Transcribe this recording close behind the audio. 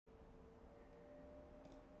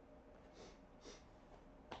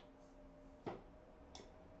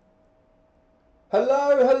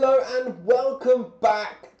Hello, and welcome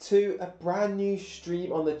back to a brand new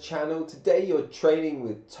stream on the channel. Today you're training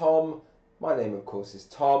with Tom. My name, of course, is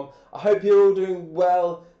Tom. I hope you're all doing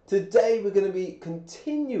well. Today we're going to be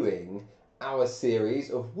continuing our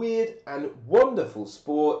series of weird and wonderful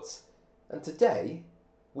sports. And today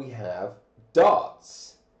we have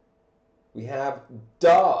darts.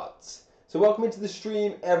 So welcome into the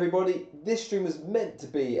stream, everybody. This stream was meant to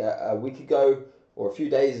be a week ago, or a few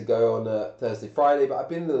days ago on Thursday, Friday, but I've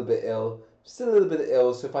been a little bit ill, still a little bit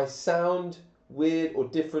ill, so if I sound weird or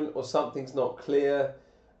different or something's not clear,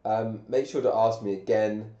 make sure to ask me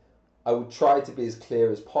again. I will try to be as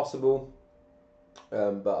clear as possible,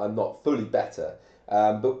 but I'm not fully better.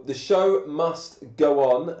 But the show must go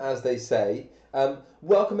on, as they say.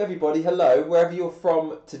 Welcome everybody, hello, wherever you're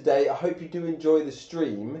from today. I hope you do enjoy the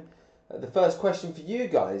stream. The first question for you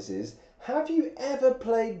guys is, have you ever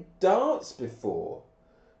played darts before?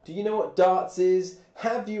 Do you know what darts is?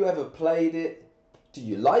 Have you ever played it? Do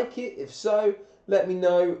you like it? If so, let me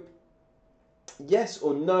know. Yes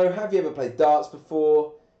or no, have you ever played darts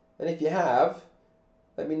before? And if you have,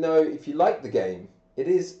 let me know if you like the game. It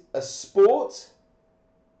is a sport.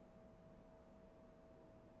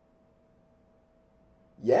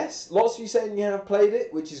 Yes, lots of you saying you have played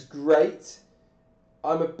it, which is great.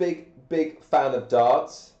 I'm a big fan of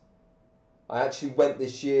darts. I actually went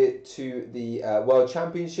this year to the World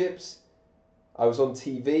Championships. I was on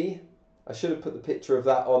TV. I should have put the picture of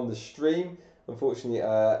that on the stream. Unfortunately,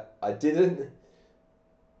 I didn't.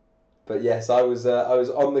 But yes, I was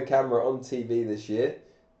on the camera on TV this year.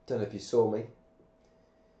 Don't know if you saw me.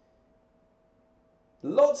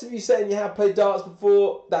 Lots of you saying you have played darts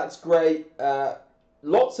before. That's great.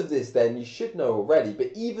 Lots of this then you should know already.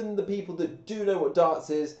 But even the people that do know what darts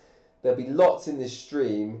is, there'll be lots in this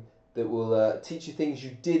stream that will teach you things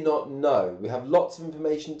you did not know. We have lots of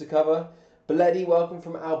information to cover. Bledi, welcome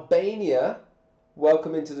from Albania.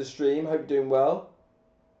 Welcome into the stream. Hope you're doing well.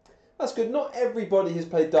 That's good. Not everybody has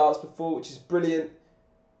played darts before, which is brilliant.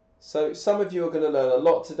 So some of you are going to learn a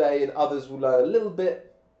lot today and others will learn a little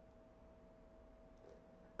bit.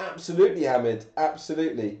 Absolutely, Hamid.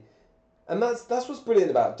 Absolutely. And that's what's brilliant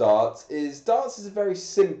about darts is a very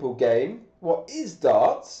simple game. What is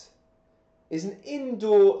darts? Is an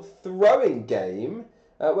indoor throwing game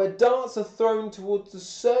where darts are thrown towards a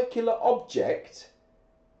circular object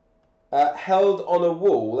held on a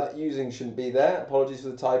wall. That using shouldn't be there. Apologies for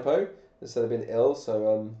the typo. Instead I've been ill,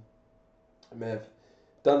 so I may have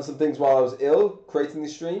done some things while I was ill, creating the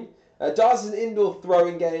stream. Darts is an indoor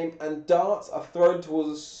throwing game, and darts are thrown towards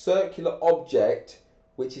a circular object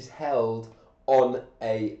which is held on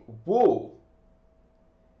a wall.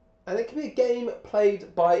 And it can be a game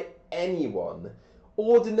played by anyone.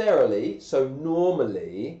 Ordinarily, so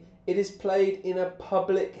normally, it is played in a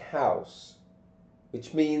public house,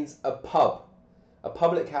 which means a pub. A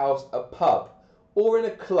public house, a pub, or in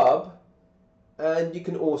a club, and you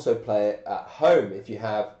can also play it at home if you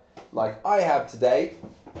have, like I have today,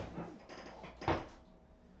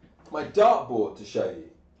 my dartboard to show you.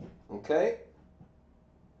 Okay?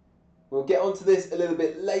 We'll get onto this a little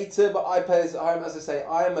bit later, but I play this at home. As I say,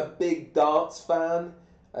 I am a big darts fan.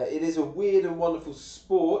 It is a weird and wonderful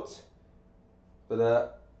sport,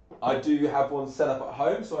 but I do have one set up at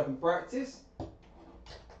home so I can practice.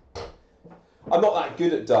 I'm not that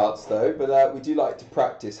good at darts though, but we do like to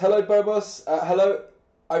practice. Hello Bobos, hello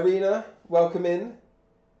Irina, welcome in.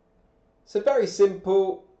 So very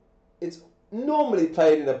simple. It's normally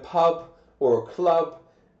played in a pub or a club,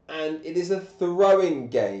 and it is a throwing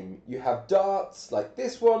game. You have darts like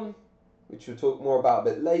this one, which we'll talk more about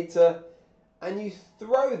a bit later, and you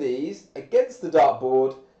throw these against the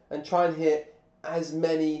dartboard and try and hit as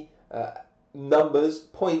many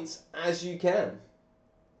points as you can.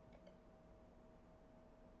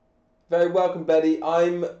 Very welcome, Betty.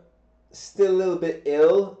 I'm still a little bit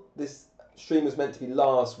ill. This stream was meant to be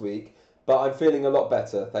last week, but I'm feeling a lot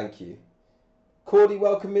better, thank you. Cordy,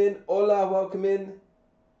 welcome in. Ola, welcome in.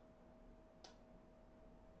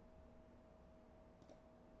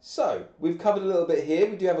 So, we've covered a little bit here.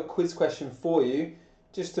 We do have a quiz question for you,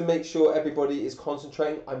 just to make sure everybody is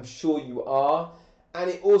concentrating. I'm sure you are. And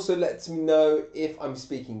it also lets me know if I'm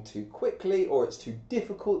speaking too quickly or it's too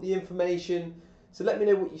difficult, the information. So let me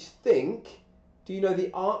know what you think. Do you know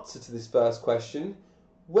the answer to this first question?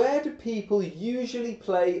 Where do people usually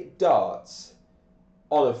play darts?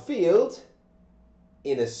 On a field,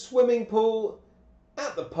 in a swimming pool,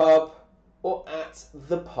 at the pub, or at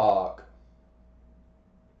the park?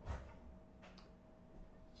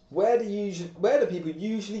 Where do people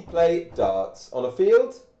usually play darts? On a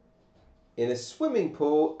field, in a swimming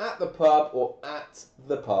pool, at the pub, or at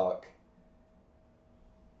the park?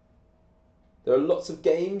 There are lots of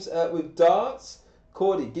games with darts.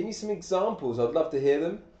 Cordy, give me some examples. I'd love to hear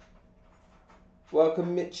them.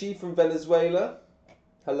 Welcome, Mitchie from Venezuela.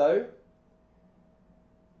 Hello.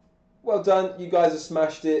 Well done. You guys have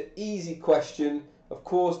smashed it. Easy question. Of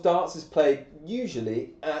course, darts is played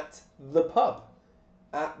usually at the pub.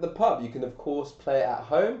 At the pub. You can, of course, play it at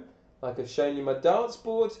home, like I've shown you my darts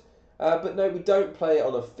board. But no, we don't play it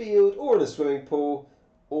on a field or in a swimming pool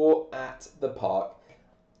or at the park.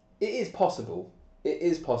 It is possible. It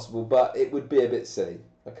is possible, but it would be a bit silly.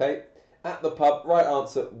 Okay? At the pub. Right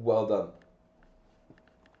answer. Well done.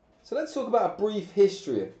 So let's talk about a brief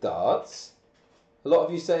history of darts. A lot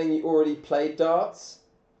of you saying you already played darts.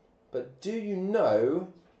 But do you know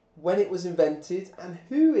when it was invented and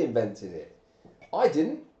who invented it? I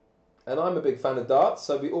didn't. And I'm a big fan of darts,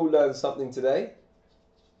 so we all learned something today.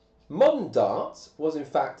 Modern darts was in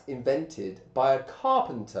fact invented by a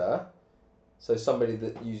carpenter, so somebody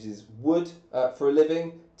that uses wood for a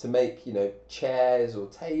living to make, chairs or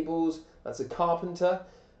tables. That's a carpenter.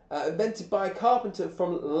 Invented by a carpenter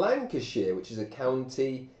from Lancashire, which is a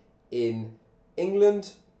county in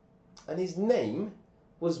England. And his name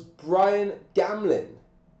was Brian Gamlin.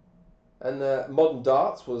 And modern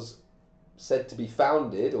darts was said to be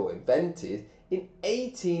founded or invented in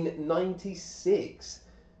 1896.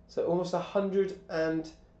 So almost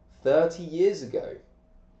 130 years ago.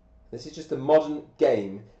 This is just a modern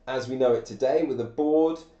game as we know it today, with a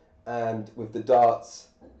board and with the darts.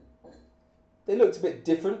 They looked a bit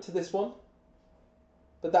different to this one,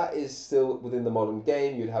 but that is still within the modern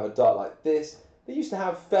game. You'd have a dart like this. They used to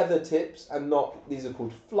have feather tips and not, these are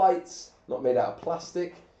called flights, not made out of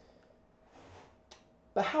plastic.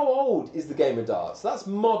 But how old is the game of darts? That's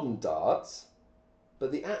modern darts.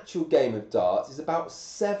 But the actual game of darts is about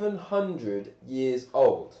 700 years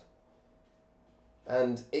old.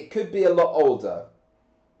 And it could be a lot older,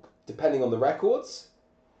 depending on the records.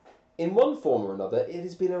 In one form or another, it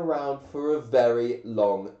has been around for a very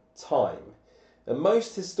long time. And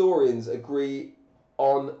most historians agree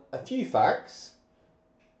on a few facts.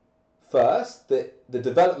 First, that the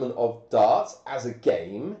development of darts as a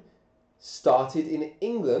game started in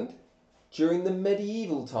England during the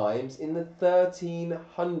medieval times in the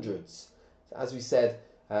 1300s. So as we said,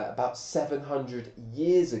 about 700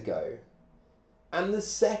 years ago. And the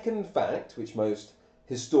second fact, which most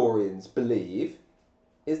historians believe,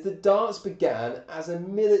 is that darts began as a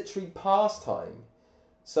military pastime.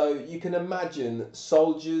 So you can imagine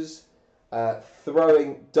soldiers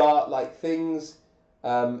throwing dart-like things,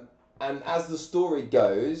 and as the story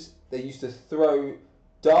goes, they used to throw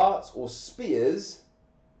darts or spears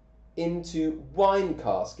into wine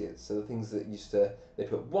caskets. So the things that they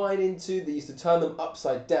put wine into, they used to turn them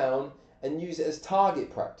upside down and use it as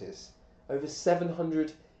target practice over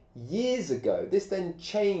 700 years ago. This then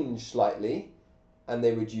changed slightly, and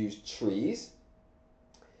they would use trees.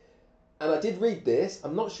 And I did read this,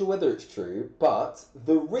 I'm not sure whether it's true, but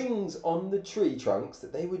the rings on the tree trunks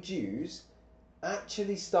that they would use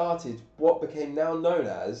actually started what became now known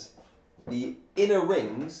as the inner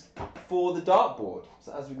rings for the dartboard.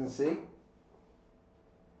 So as we can see,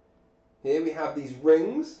 here we have these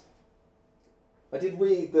rings. I did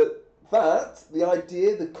read that the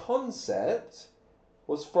idea, the concept,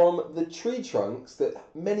 was from the tree trunks that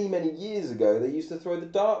many, many years ago they used to throw the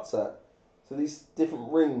darts at. So these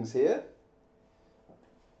different rings here.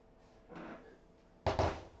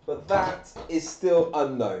 But that is still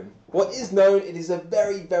unknown. What is known, it is a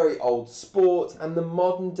very, very old sport, and the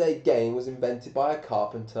modern day game was invented by a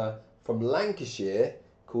carpenter from Lancashire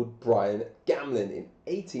called Brian Gamlin in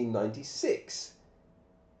 1896.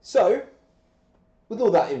 So, with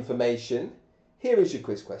all that information, here is your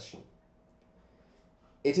quiz question.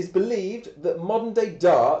 It is believed that modern day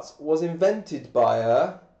darts was invented by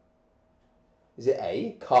a, is it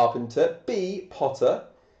A, carpenter, B, potter,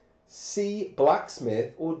 C,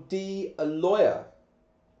 blacksmith, or D, a lawyer?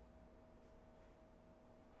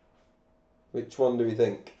 Which one do we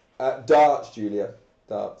think? Darts, Julia.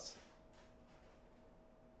 Darts.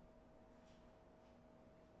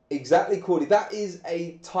 Exactly, Cordy. That is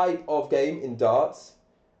a type of game in darts.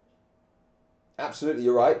 Absolutely,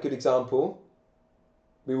 you're right. Good example.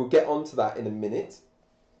 We will get onto that in a minute.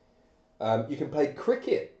 You can play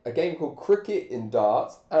cricket, a game called cricket in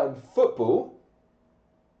darts, and football,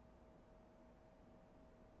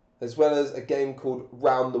 as well as a game called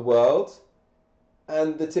Round the World,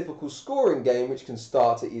 and the typical scoring game, which can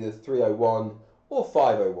start at either 301 or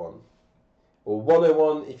 501, or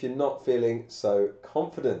 101 if you're not feeling so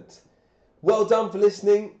confident. Well done for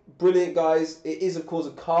listening. Brilliant, guys. It is, of course,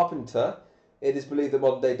 a carpenter. It is believed that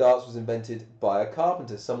modern day darts was invented by a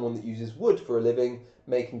carpenter, someone that uses wood for a living,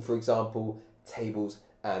 making, for example, tables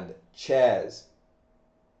and chairs.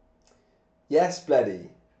 Yes, Bleddy,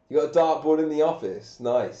 you got a dartboard in the office.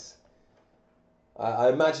 Nice. I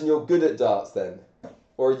imagine you're good at darts then.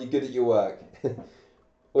 Or are you good at your work?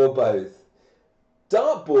 Or both.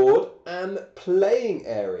 Dartboard and playing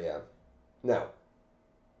area. Now,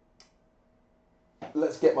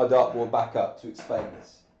 let's get my dartboard back up to explain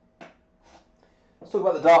this. Let's talk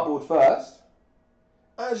about the dartboard first.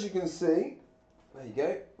 As you can see, there you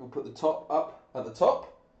go, we'll put the top up at the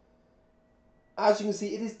top. As you can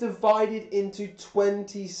see, it is divided into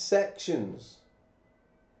 20 sections.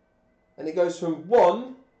 And it goes from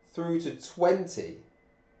 1 through to 20.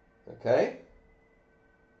 Okay?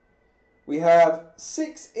 We have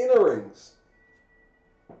 6 inner rings.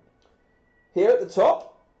 Here at the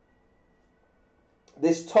top,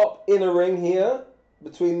 this top inner ring here,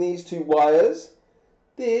 between these two wires,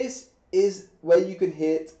 this is where you can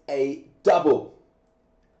hit a double.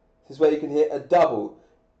 This is where you can hit a double.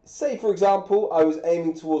 Say, for example, I was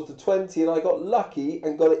aiming towards the 20 and I got lucky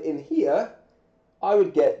and got it in here, I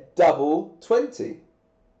would get double 20.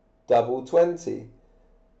 Double 20.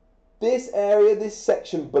 This area, this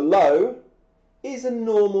section below, is a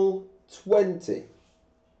normal 20.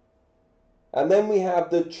 And then we have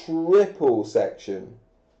the triple section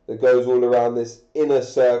that goes all around this inner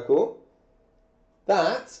circle.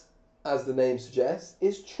 That, as the name suggests,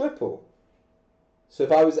 is triple. So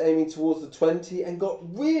if I was aiming towards the 20 and got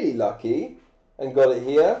really lucky and got it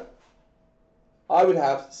here, I would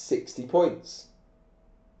have 60 points.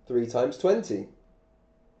 3 times 20.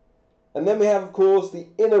 And then we have, of course, the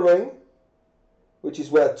inner ring, which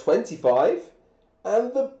is worth 25,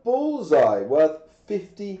 and the bullseye, worth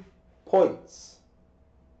 50 points.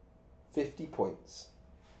 50 points.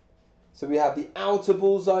 So we have the outer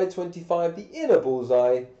bullseye, 25, the inner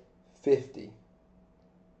bullseye, 50.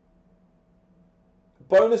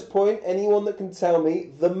 Bonus point, anyone that can tell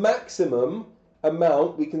me the maximum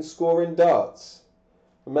amount we can score in darts.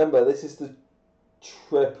 Remember, this is the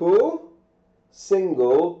triple,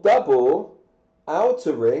 single, double,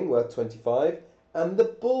 outer ring worth 25, and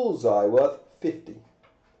the bullseye worth 50.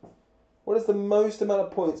 What is the most amount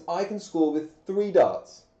of points I can score with 3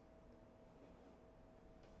 darts?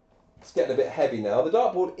 It's getting a bit heavy now. The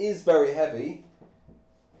dartboard is very heavy.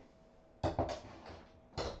 So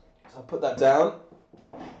I'll put that down.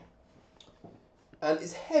 And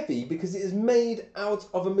it's heavy because it is made out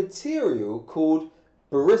of a material called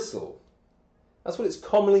bristle. That's what it's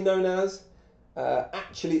commonly known as.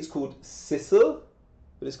 Actually, it's called sisal,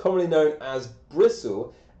 but it's commonly known as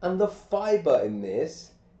bristle. And the fibre in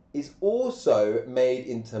this is also made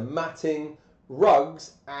into matting,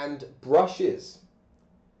 rugs, and brushes.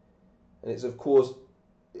 And it's, of course,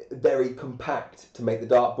 very compact to make the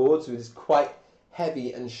dartboard, so it is quite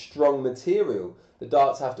heavy and strong material. The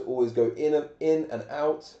darts have to always go in and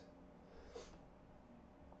out.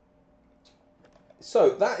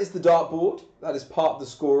 So that is the dartboard. That is part of the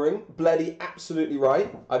scoring. Bleddy, absolutely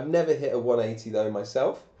right. I've never hit a 180 though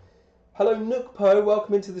myself. Hello Nookpo,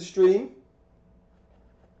 welcome into the stream.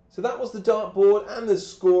 So that was the dartboard and the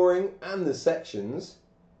scoring and the sections.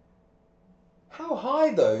 How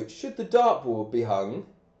high though should the dartboard be hung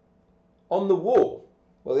on the wall?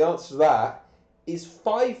 Well, the answer to that is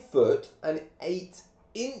 5 foot and 8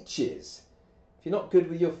 inches. If you're not good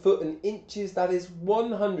with your foot and inches, that is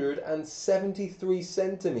 173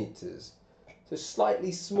 centimetres. So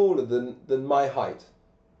slightly smaller than my height.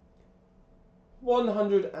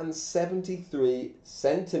 173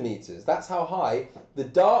 centimetres. That's how high the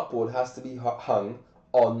dartboard has to be hung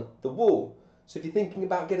on the wall. So if you're thinking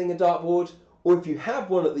about getting a dartboard, or if you have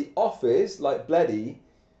one at the office, like Bleddy,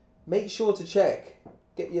 make sure to check.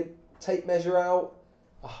 Get your tape measure out.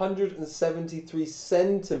 173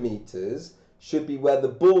 centimetres should be where the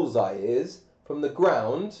bullseye is from the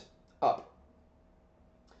ground up.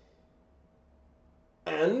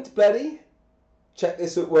 And, Bleddy, check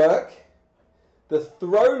this at work. The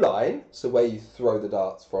throw line, so where you throw the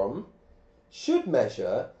darts from, should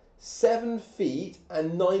measure 7 feet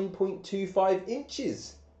and 9.25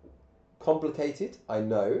 inches. Complicated, I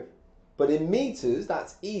know. But in metres,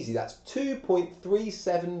 that's easy. That's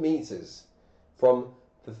 2.37 metres from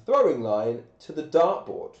the throwing line to the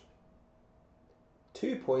dartboard.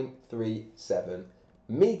 2.37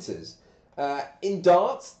 metres. In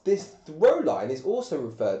darts, this throw line is also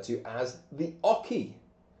referred to as the oche.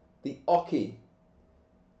 The oche.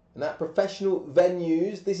 And at professional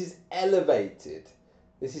venues, this is elevated.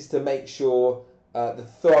 This is to make sure the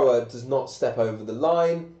thrower does not step over the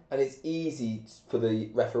line, and it's easy for the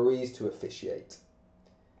referees to officiate.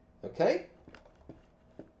 Okay?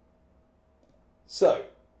 So,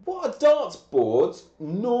 what are darts boards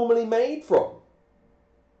normally made from?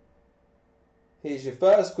 Here's your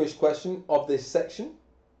first quiz question of this section.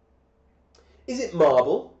 Is it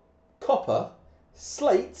marble, copper,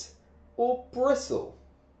 slate, or bristle?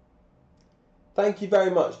 Thank you very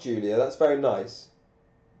much, Julia. That's very nice.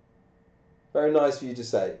 Very nice for you to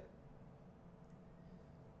say.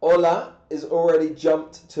 Ola is already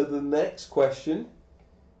jumped to the next question.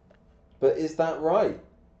 But is that right?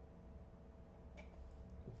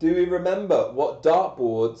 Do we remember what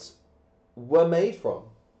dartboards were made from?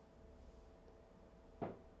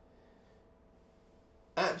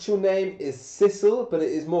 Actual name is Sissel, but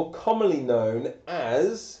it is more commonly known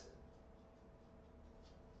as...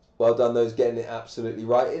 Well done, those getting it absolutely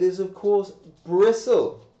right. It is, of course,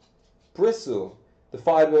 bristle. Bristle. The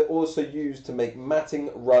fibre also used to make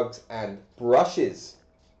matting, rugs and brushes.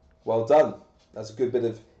 Well done. That's a good bit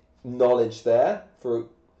of knowledge there for a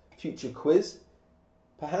future quiz,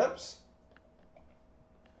 perhaps.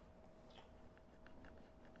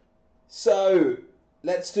 So,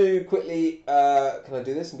 let's do quickly, can I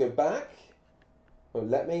do this and go back? Oh,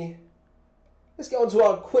 let me. Let's get on to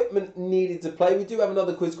our equipment needed to play. We do have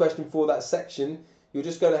another quiz question for that section. You're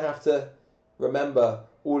just going to have to remember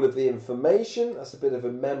all of the information. That's a bit of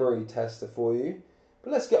a memory tester for you.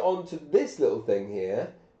 But let's get on to this little thing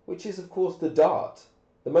here, which is, of course, the dart.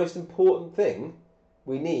 The most important thing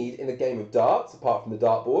we need in a game of darts, apart from the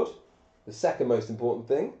dartboard. The second most important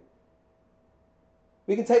thing.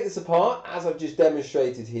 We can take this apart, as I've just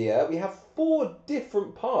demonstrated here. We have 4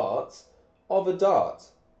 different parts of a dart.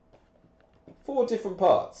 4 different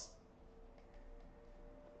parts.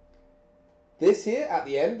 This here at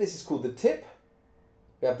the end, this is called the tip.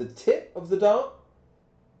 We have the tip of the dart.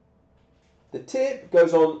 The tip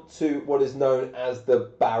goes on to what is known as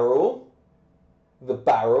the barrel. The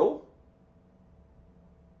barrel.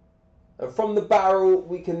 And from the barrel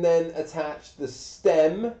we can then attach the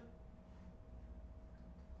stem.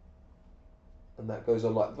 And that goes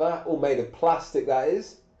on like that, all made of plastic that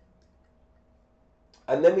is.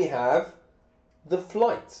 And then we have the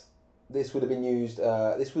flight. This would have been used,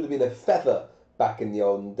 this would have been a feather back in the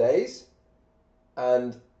olden days.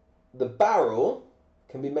 And the barrel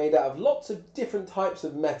can be made out of lots of different types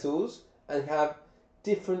of metals and have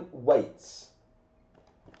different weights.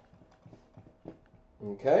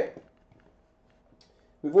 Okay.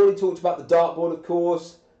 We've already talked about the dartboard, of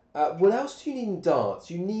course. What else do you need in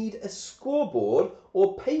darts? You need a scoreboard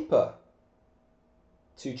or paper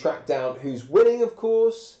to track down who's winning, of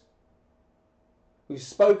course. We've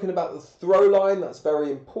spoken about the throw line. That's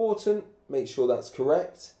very important. Make sure that's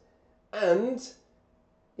correct. And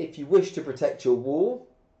if you wish to protect your wall,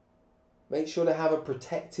 make sure to have a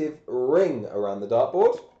protective ring around the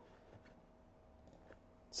dartboard.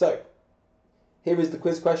 So, here is the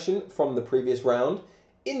quiz question from the previous round.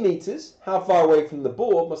 In meters, how far away from the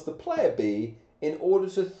board must the player be in order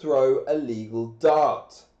to throw a legal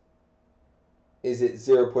dart? Is it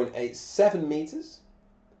 0.87 meters,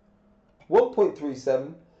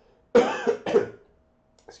 1.37,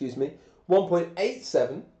 excuse me,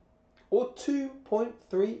 1.87 or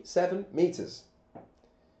 2.37 meters?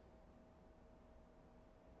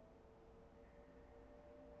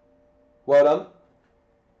 Well done.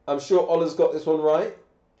 I'm sure Ola's got this one right.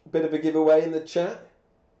 A bit of a giveaway in the chat.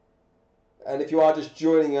 And if you are just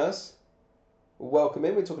joining us, welcome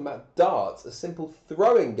in. We're talking about darts, a simple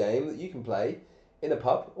throwing game that you can play in a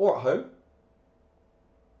pub or at home.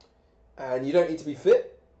 And you don't need to be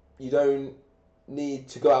fit. You don't need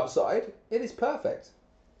to go outside. It is perfect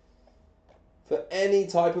for any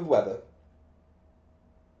type of weather.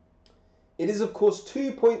 It is, of course,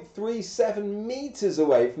 2.37 meters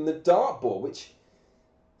away from the dartboard, which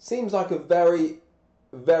seems like a very,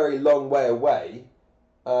 very long way away.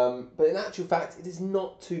 But in actual fact, it is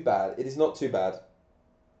not too bad. It is not too bad.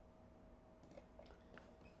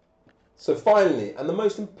 So finally, and the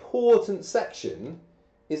most important section,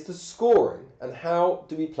 is the scoring and how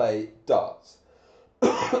do we play darts.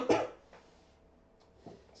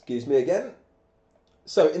 Excuse me again.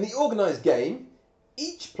 So in the organised game,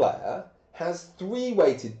 each player has 3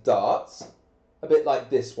 weighted darts, a bit like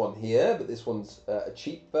this one here, but this one's a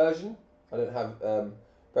cheap version. I don't have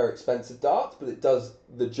very expensive darts, but it does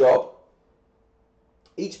the job.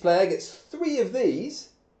 Each player gets 3 of these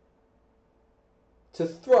to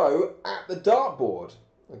throw at the dartboard.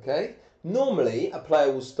 Okay? Normally, a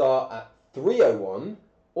player will start at 301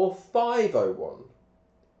 or 501.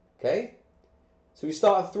 Okay? So we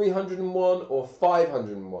start at 301 or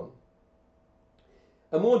 501.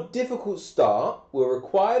 A more difficult start will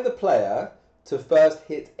require the player to first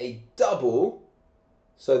hit a double.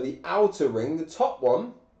 So the outer ring, the top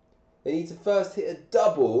one, they need to first hit a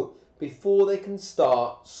double before they can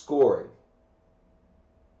start scoring.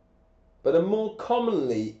 but a more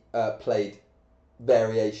commonly played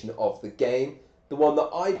variation of the game, the one that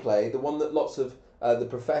I play, the one that lots of the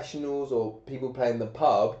professionals or people play in the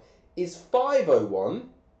pub, is 501.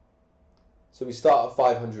 So we start at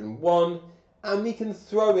 501 and we can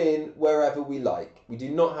throw in wherever we like. We do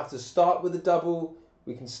not have to start with a double.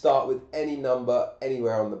 We can start with any number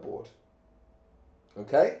anywhere on the board.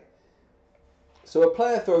 Okay? So a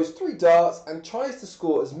player throws 3 darts and tries to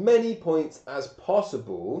score as many points as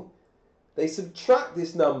possible. They subtract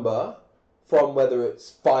this number from whether it's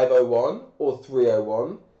 501 or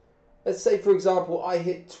 301. Let's say, for example, I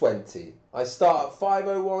hit 20. I start at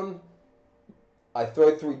 501. I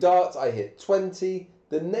throw 3 darts. I hit 20.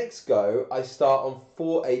 The next go, I start on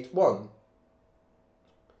 481.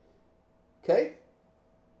 Okay?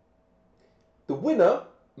 The winner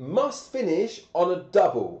must finish on a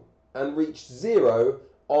double and reach 0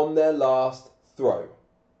 on their last throw.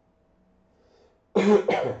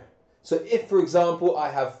 So if, for example, I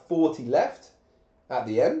have 40 left at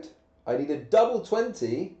the end, I need a double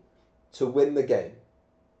 20 to win the game.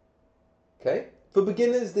 Okay? For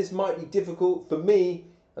beginners, this might be difficult. For me,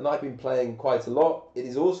 and I've been playing quite a lot, it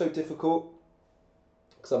is also difficult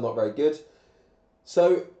because I'm not very good.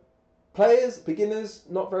 So players, beginners,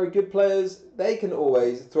 not very good players, they can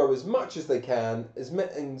always throw as much as they can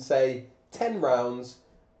in, say, 10 rounds,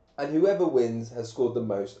 and whoever wins has scored the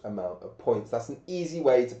most amount of points. That's an easy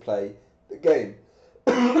way to play the game.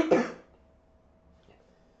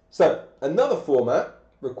 So, another format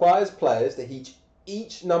requires players to hit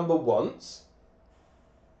each number once,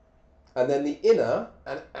 and then the inner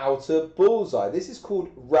and outer bullseye. This is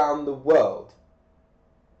called round the world.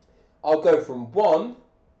 I'll go from 1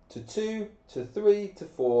 to 2 to 3 to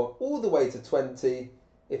 4, all the way to 20.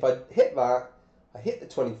 If I hit that, I hit the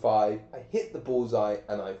 25, I hit the bullseye,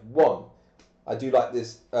 and I've won. I do like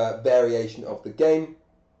this variation of the game.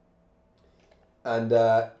 And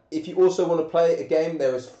if you also want to play a game,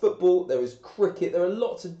 there is football, there is cricket, there are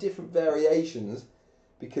lots of different variations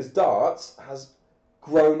because darts has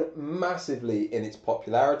grown massively in its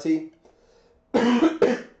popularity.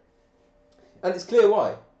 And it's clear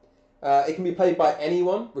why. It can be played by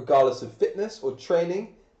anyone, regardless of fitness or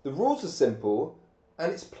training. The rules are simple,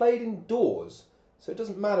 and it's played indoors. So it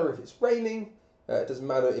doesn't matter if it's raining, it doesn't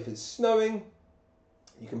matter if it's snowing.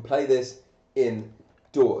 You can play this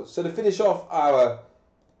indoors. So to finish off our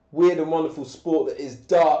weird and wonderful sport that is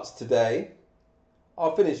darts today,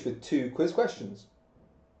 I'll finish with 2 quiz questions.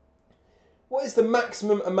 What is the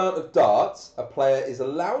maximum amount of darts a player is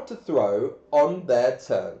allowed to throw on their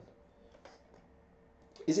turn?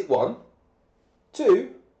 Is it 1,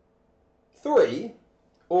 2, 3,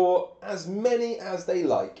 or as many as they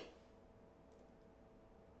like?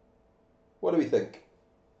 What do we think?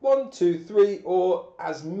 1, 2, 3, or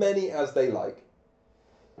as many as they like?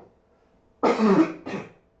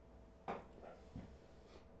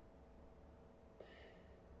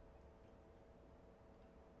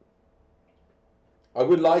 I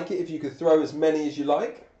would like it if you could throw as many as you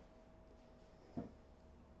like.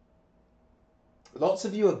 Lots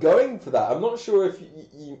of you are going for that. I'm not sure if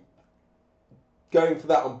you going for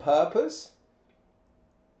that on purpose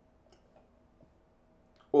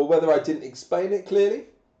or whether I didn't explain it clearly.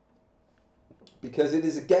 Because it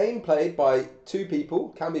is a game played by 2 people,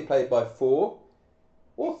 can be played by 4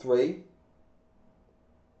 or 3.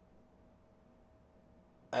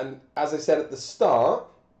 And as I said at the start,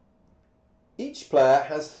 each player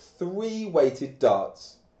has 3 weighted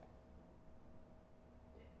darts.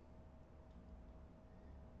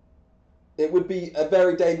 It would be a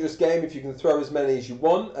very dangerous game if you can throw as many as you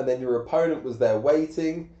want and then your opponent was there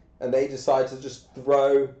waiting and they decide to just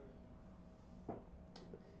throw.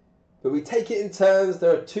 But we take it in turns.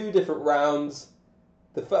 There are 2 different rounds.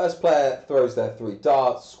 The first player throws their 3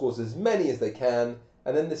 darts, scores as many as they can,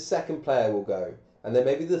 and then the second player will go. And then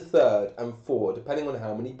maybe the third and 4, depending on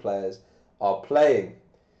how many players are playing.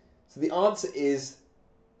 So the answer is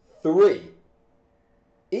 3.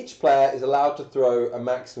 Each player is allowed to throw a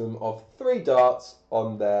maximum of 3 darts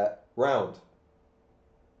on their round.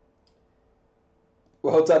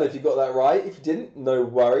 Well done if you got that right. If you didn't, no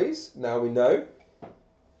worries. Now we know.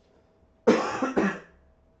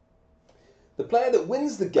 The player that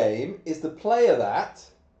wins the game is the player that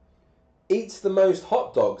eats the most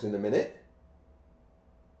hot dogs in a minute,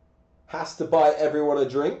 has to buy everyone a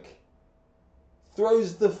drink,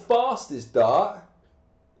 throws the fastest dart,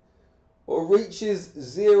 or reaches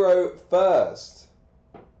 0 first.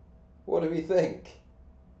 What do we think?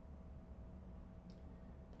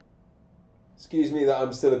 Excuse me that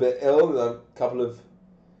I'm still a bit ill. I've a couple of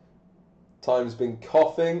times been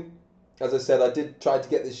coughing. As I said, I did try to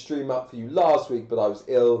get this stream up for you last week, but I was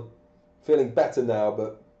ill. Feeling better now,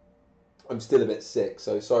 but I'm still a bit sick,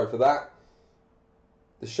 so sorry for that.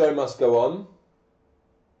 The show must go on.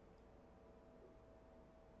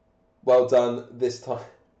 Well done this time.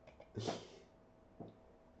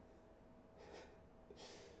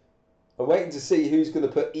 I'm waiting to see who's going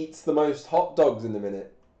to put eats the most hot dogs in a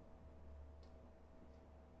minute.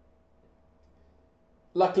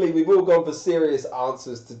 Luckily, we've all gone for serious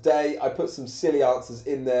answers today. I put some silly answers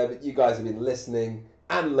in there, but you guys have been listening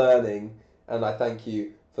and learning, and I thank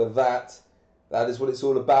you for that. That is what it's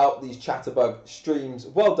all about, these Chatterbug streams.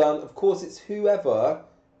 Well done. Of course, it's whoever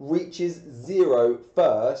reaches 0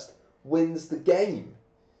 first wins the game.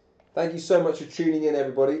 Thank you so much for tuning in,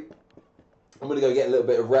 everybody. I'm going to go get a little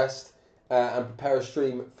bit of rest and prepare a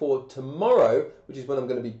stream for tomorrow, which is when I'm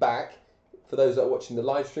going to be back. For those that are watching the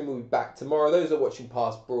live stream, we'll be back tomorrow. Those that are watching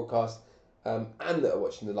past broadcast and that are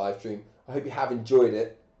watching the live stream, I hope you have enjoyed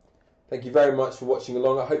it. Thank you very much for watching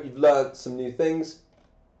along. I hope you've learned some new things.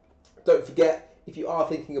 Don't forget, if you are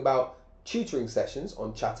thinking about tutoring sessions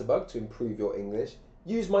on Chatterbug to improve your English,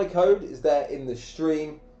 use my code. It's there in the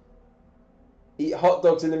stream. Eat hot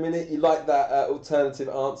dogs in a minute. You like that alternative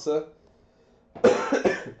answer?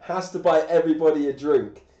 Has to buy everybody a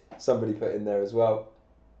drink. Somebody put in there as well.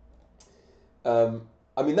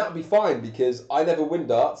 I mean, that would be fine because I never win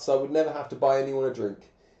darts, so I would never have to buy anyone a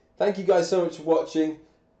drink. Thank you guys so much for watching.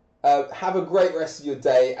 Have a great rest of your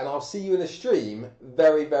day, and I'll see you in a stream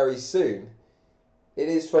very, very soon. It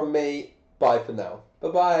is from me. Bye for now.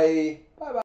 Bye-bye. Bye-bye.